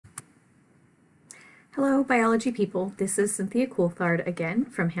Hello, biology people. This is Cynthia Coulthard again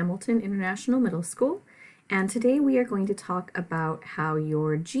from Hamilton International Middle School, and today we are going to talk about how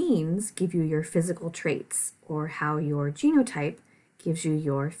your genes give you your physical traits, or how your genotype gives you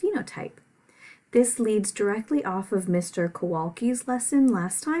your phenotype. This leads directly off of Mr. Kowalski's lesson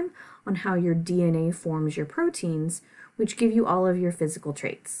last time on how your DNA forms your proteins, which give you all of your physical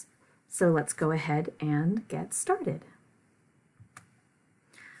traits. So let's go ahead and get started.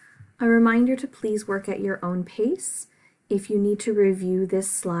 A reminder to please work at your own pace. If you need to review this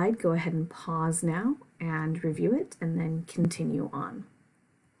slide, go ahead and pause now and review it and then continue on.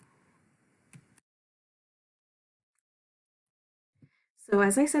 So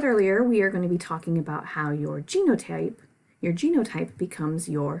as I said earlier, we are going to be talking about how your genotype becomes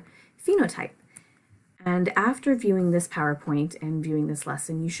your phenotype. And after viewing this PowerPoint and viewing this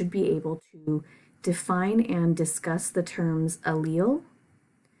lesson, you should be able to define and discuss the terms allele,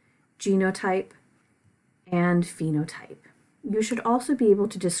 genotype, and phenotype. You should also be able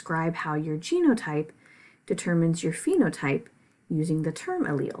to describe how your genotype determines your phenotype using the term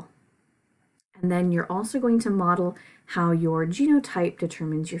allele. And then you're also going to model how your genotype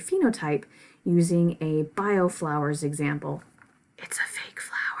determines your phenotype using a bioflowers example. It's a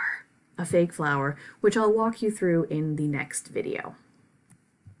fake flower, which I'll walk you through in the next video.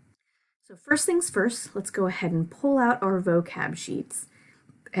 So first things first, let's go ahead and pull out our vocab sheets.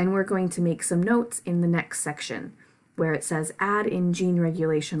 And we're going to make some notes in the next section where it says add in gene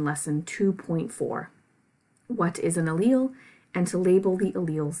regulation lesson 2.4. What is an allele? And to label the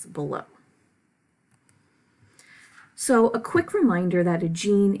alleles below. So a quick reminder that a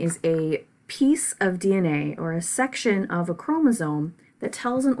gene is a piece of DNA or a section of a chromosome that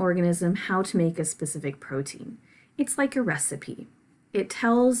tells an organism how to make a specific protein. It's like a recipe. It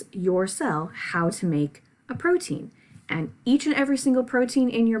tells your cell how to make a protein. And each and every single protein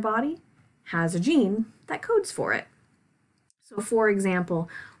in your body has a gene that codes for it. So for example,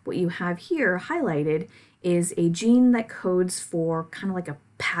 what you have here highlighted is a gene that codes for kind of like a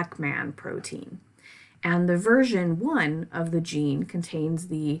Pac-Man protein. And the version 1 of the gene contains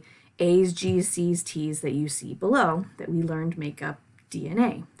the A's, G's, C's, T's that you see below that we learned make up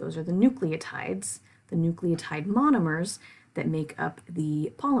DNA. Those are the nucleotides, the nucleotide monomers that make up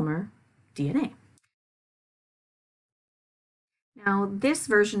the polymer DNA. Now, this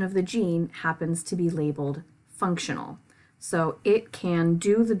version of the gene happens to be labeled functional, so it can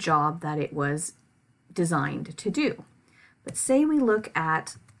do the job that it was designed to do. But say we look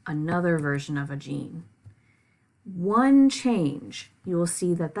at another version of a gene. One change, you will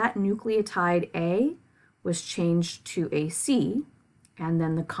see that that nucleotide A was changed to a C, and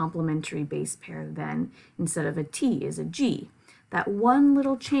then the complementary base pair then, instead of a T, is a G. That one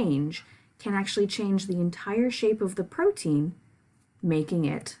little change can actually change the entire shape of the protein, making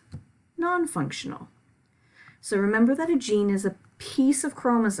it non-functional. So remember that a gene is a piece of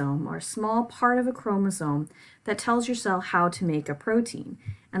chromosome or a small part of a chromosome that tells your cell how to make a protein.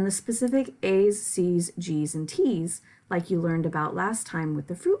 And the specific A's, C's, G's, and T's, like you learned about last time with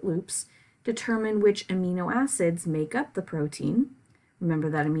the Fruit Loops, determine which amino acids make up the protein. Remember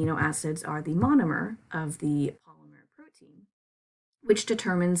that amino acids are the monomer of the polymer protein, which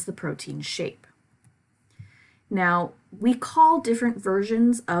determines the protein shape. Now, we call different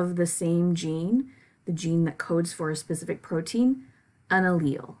versions of the same gene, the gene that codes for a specific protein, an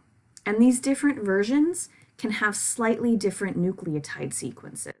allele. And these different versions can have slightly different nucleotide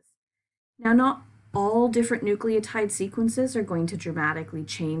sequences. Now, not all different nucleotide sequences are going to dramatically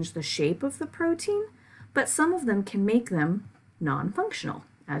change the shape of the protein, but some of them can make them non-functional,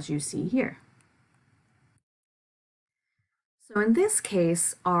 as you see here. So in this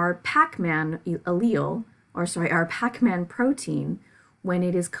case, our Pac-Man allele, our Pac-Man protein, when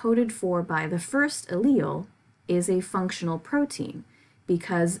it is coded for by the first allele, is a functional protein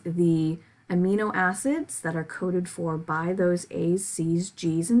because the amino acids that are coded for by those A's, C's,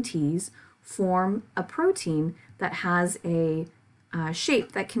 G's, and T's form a protein that has a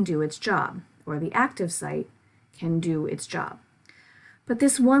shape that can do its job, or the active site can do its job. But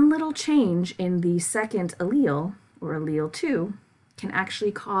this one little change in the second allele, or allele 2, can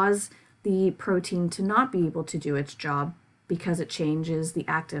actually cause the protein to not be able to do its job because it changes the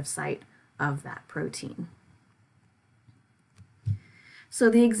active site of that protein.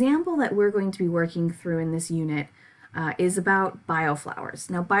 So the example that we're going to be working through in this unit is about bioflowers.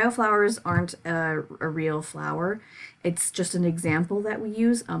 Now, bioflowers aren't a real flower. It's just an example that we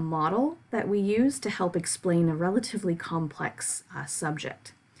use, a model that we use to help explain a relatively complex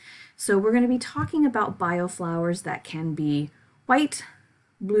subject. So we're going to be talking about bioflowers that can be white,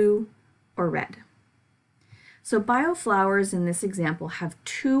 blue, or red. So bioflowers in this example have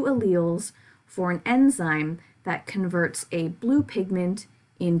two alleles for an enzyme that converts a blue pigment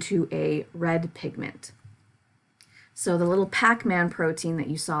into a red pigment. So the little Pac-Man protein that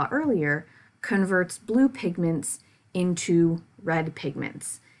you saw earlier converts blue pigments into red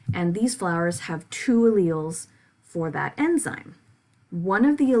pigments. And these flowers have two alleles for that enzyme. One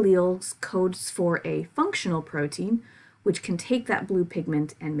of the alleles codes for a functional protein, which can take that blue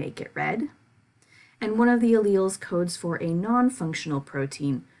pigment and make it red. And one of the alleles codes for a non-functional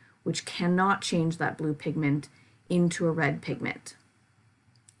protein, which cannot change that blue pigment into a red pigment.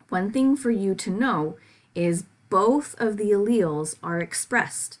 One thing for you to know is both of the alleles are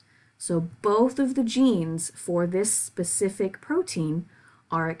expressed. So both of the genes for this specific protein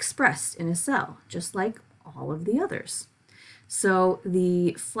are expressed in a cell, just like all of the others. So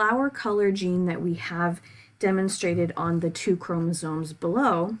the flower color gene that we have demonstrated on the 2 chromosomes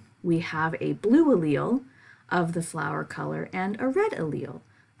below, we have a blue allele of the flower color and a red allele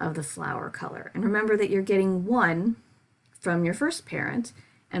of the flower color. And remember that you're getting one from your first parent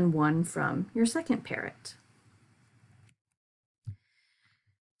and one from your second parent.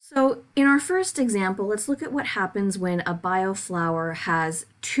 So in our first example, let's look at what happens when a bioflower has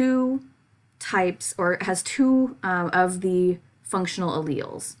two types, or has two of the functional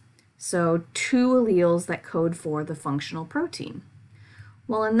alleles. So 2 alleles that code for the functional protein.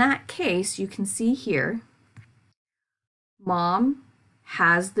 Well, in that case, you can see here, mom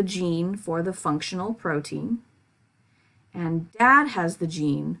has the gene for the functional protein, and dad has the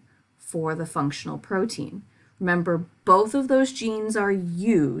gene for the functional protein. Remember, both of those genes are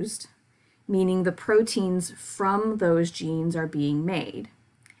used, meaning the proteins from those genes are being made.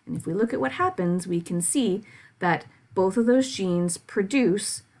 And if we look at what happens, we can see that both of those genes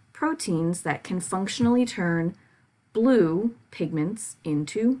produce proteins that can functionally turn blue pigments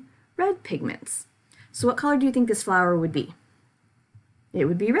into red pigments. So what color do you think this flower would be? It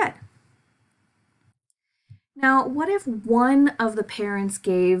would be red. Now, what if one of the parents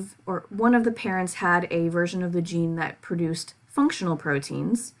had a version of the gene that produced functional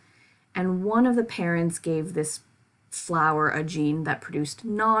proteins, and one of the parents gave this flower a gene that produced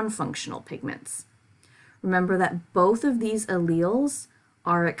non-functional pigments? Remember that both of these alleles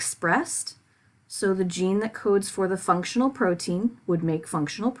are expressed, so the gene that codes for the functional protein would make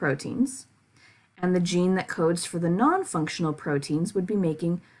functional proteins, and the gene that codes for the non-functional proteins would be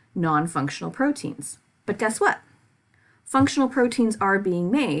making non-functional proteins. But guess what? Functional proteins are being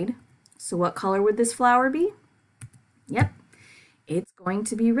made, so what color would this flower be? Yep, it's going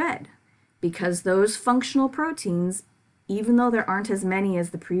to be red, because those functional proteins, even though there aren't as many as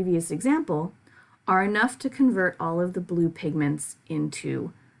the previous example, are enough to convert all of the blue pigments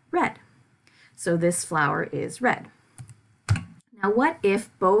into red. So this flower is red. Now, what if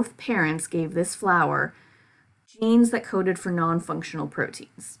both parents gave this flower genes that coded for non-functional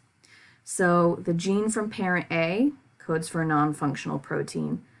proteins? So the gene from parent A codes for a non-functional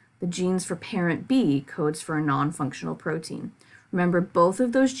protein. The genes for parent B codes for a non-functional protein. Remember, both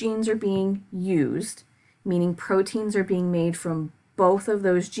of those genes are being used, meaning proteins are being made from both of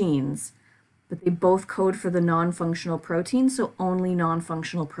those genes, but they both code for the non-functional protein, so only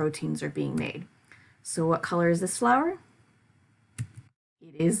non-functional proteins are being made. So what color is this flower?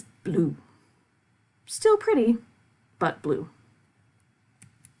 It is blue. Still pretty, but blue.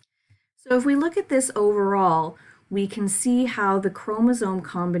 So if we look at this overall, we can see how the chromosome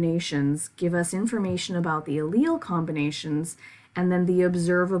combinations give us information about the allele combinations and then the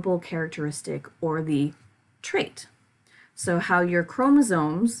observable characteristic or the trait. So how your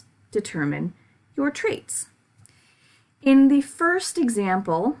chromosomes determine your traits. In the first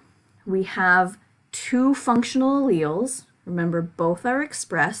example, we have 2 functional alleles. Remember, both are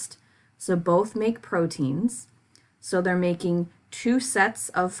expressed, so both make proteins. So they're making 2 sets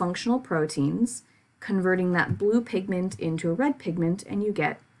of functional proteins, converting that blue pigment into a red pigment, and you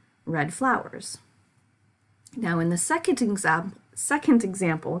get red flowers. Now in the second example,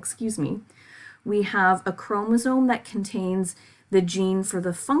 we have a chromosome that contains the gene for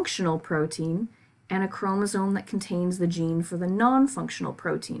the functional protein and a chromosome that contains the gene for the non-functional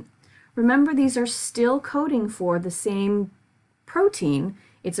protein. Remember, these are still coding for the same protein.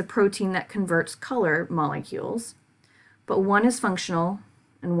 It's a protein that converts color molecules, but one is functional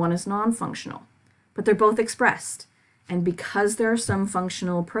and one is non-functional. But they're both expressed. And because there are some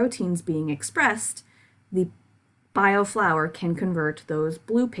functional proteins being expressed, the bioflower can convert those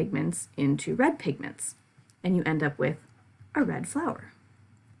blue pigments into red pigments, and you end up with a red flower.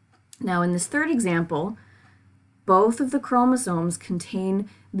 Now in this third example, both of the chromosomes contain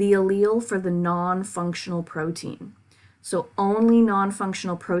the allele for the non-functional protein. So only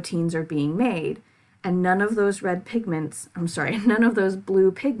non-functional proteins are being made, and none of those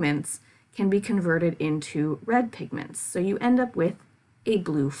blue pigments can be converted into red pigments. So you end up with a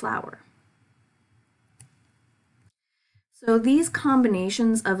blue flower. So these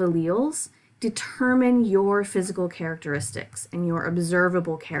combinations of alleles determine your physical characteristics and your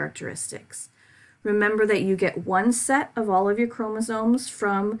observable characteristics. Remember that you get one set of all of your chromosomes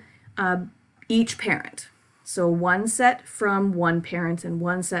from each parent. So one set from one parent and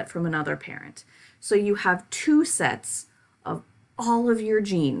one set from another parent. So you have two sets of all of your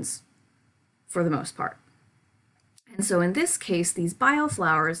genes for the most part. And so in this case, these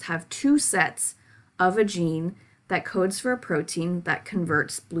bioflowers have two sets of a gene that codes for a protein that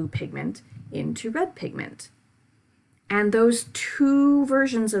converts blue pigment into red pigment. And those two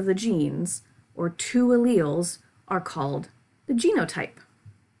versions of the genes, or two alleles, are called the genotype.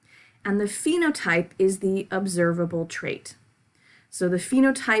 And the phenotype is the observable trait. So the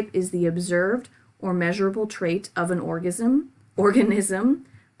phenotype is the observed or measurable trait of an organism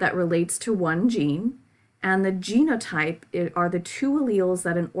that relates to one gene, and the genotype are the two alleles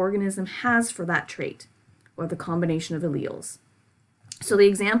that an organism has for that trait, or the combination of alleles. So the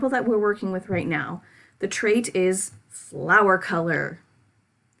example that we're working with right now, the trait is flower color.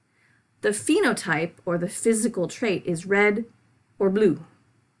 The phenotype, or the physical trait, is red or blue.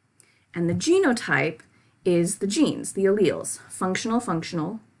 And the genotype is the genes, the alleles, functional,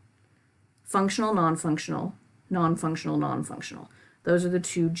 functional, functional, non-functional, non-functional, non-functional. Those are the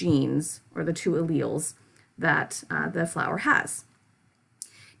two genes, or the two alleles, that the flower has.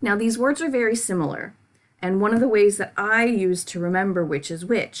 Now these words are very similar, and one of the ways that I use to remember which is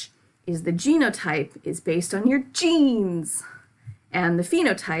the genotype is based on your genes, and the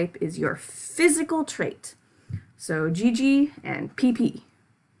phenotype is your physical trait. So GG and PP.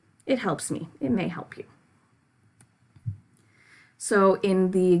 It helps me. It may help you. So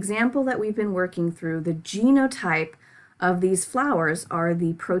in the example that we've been working through, the genotype of these flowers are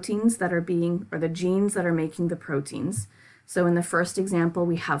the proteins that are or the genes that are making the proteins. So in the first example,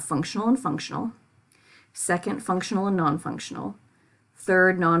 we have functional and functional, second functional and non-functional,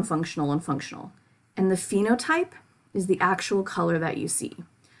 third non-functional and functional. And the phenotype is the actual color that you see.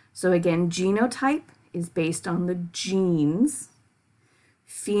 So again, genotype is based on the genes.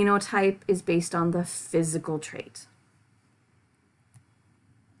 Phenotype is based on the physical trait.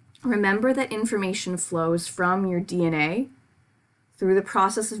 Remember that information flows from your DNA through the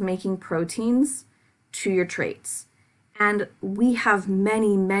process of making proteins to your traits. And we have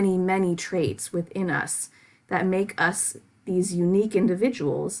many, many, many traits within us that make us these unique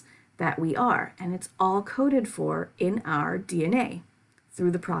individuals that we are. And it's all coded for in our DNA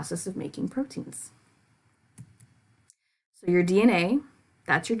through the process of making proteins. So your DNA,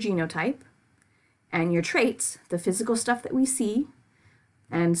 that's your genotype, and your traits, the physical stuff that we see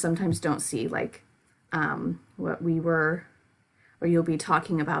and sometimes don't see, like what you'll be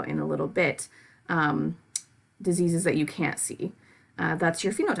talking about in a little bit, diseases that you can't see. That's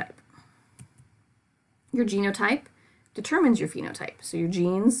your phenotype. Your genotype determines your phenotype. So your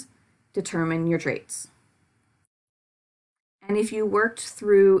genes determine your traits. And if you worked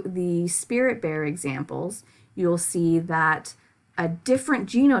through the spirit bear examples, you'll see that a different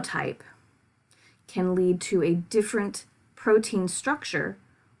genotype can lead to a different protein structure,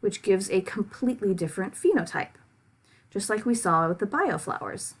 which gives a completely different phenotype, just like we saw with the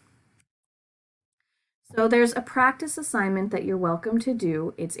bioflowers. So there's a practice assignment that you're welcome to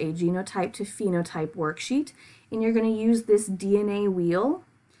do. It's a genotype to phenotype worksheet, and you're going to use this DNA wheel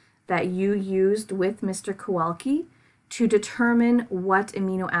that you used with Mr. Kowalski to determine what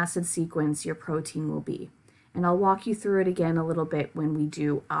amino acid sequence your protein will be. And I'll walk you through it again a little bit when we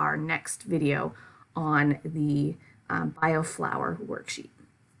do our next video on the bioflower worksheet.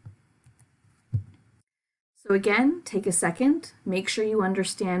 So again, take a second, make sure you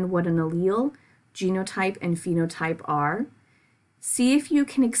understand what an allele, genotype, and phenotype are. See if you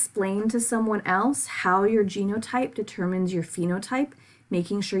can explain to someone else how your genotype determines your phenotype,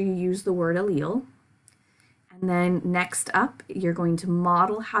 making sure you use the word allele. And then next up, you're going to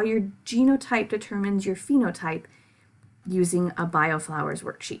model how your genotype determines your phenotype using a bioflowers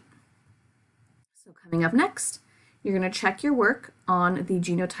worksheet. So coming up next, you're going to check your work on the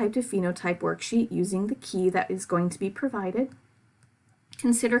genotype to phenotype worksheet using the key that is going to be provided.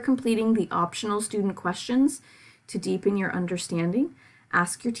 Consider completing the optional student questions to deepen your understanding.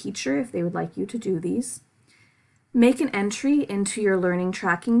 Ask your teacher if they would like you to do these. Make an entry into your learning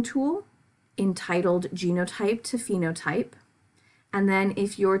tracking tool entitled Genotype to Phenotype. And then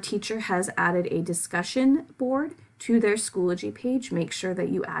if your teacher has added a discussion board to their Schoology page, make sure that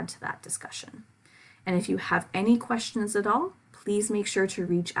you add to that discussion. And if you have any questions at all, please make sure to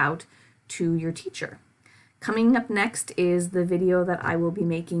reach out to your teacher. Coming up next is the video that I will be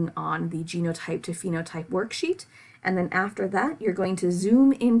making on the genotype to phenotype worksheet, and then after that you're going to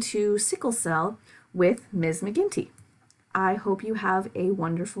zoom into sickle cell with Ms. McGinty. I hope you have a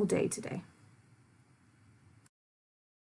wonderful day today.